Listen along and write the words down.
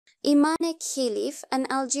Imane Khelif, an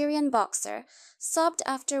Algerian boxer, sobbed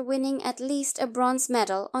after winning at least a bronze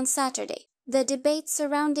medal on Saturday. The debate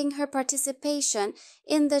surrounding her participation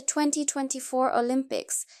in the 2024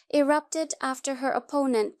 Olympics erupted after her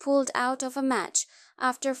opponent pulled out of a match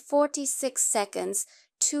after 46 seconds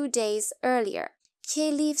 2 days earlier.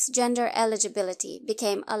 Khelif's gender eligibility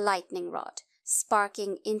became a lightning rod,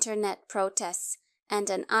 sparking internet protests and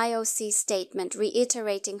an IOC statement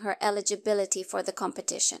reiterating her eligibility for the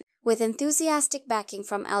competition. With enthusiastic backing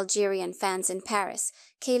from Algerian fans in Paris,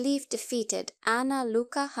 Khelif defeated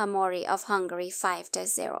Luca Hamori of Hungary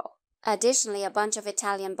 5-0. Additionally, a bunch of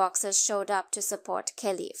Italian boxers showed up to support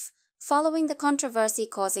Khelif. Following the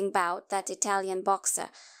controversy-causing bout that Italian boxer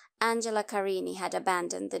Angela Carini had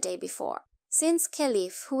abandoned the day before. Since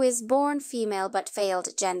Khelif, who is born female but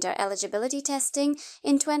failed gender eligibility testing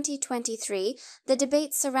in 2023, the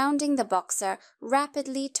debate surrounding the boxer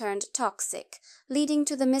rapidly turned toxic, leading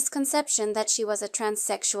to the misconception that she was a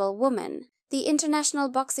transsexual woman. The International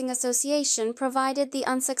Boxing Association provided the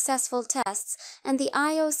unsuccessful tests, and the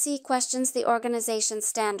IOC questions the organization's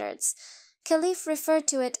standards. Khelif referred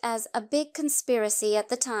to it as a big conspiracy at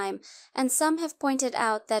the time, and some have pointed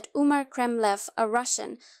out that Umar Kremlev, a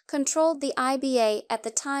Russian, controlled the IBA at the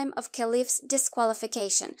time of Khelif's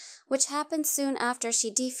disqualification, which happened soon after she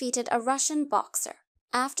defeated a Russian boxer.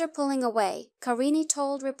 After pulling away, Carini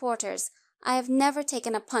told reporters, "I have never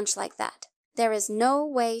taken a punch like that. There is no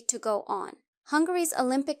way to go on." Hungary's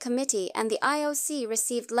Olympic Committee and the IOC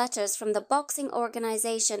received letters from the Boxing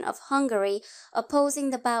Organization of Hungary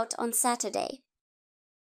opposing the bout on Saturday.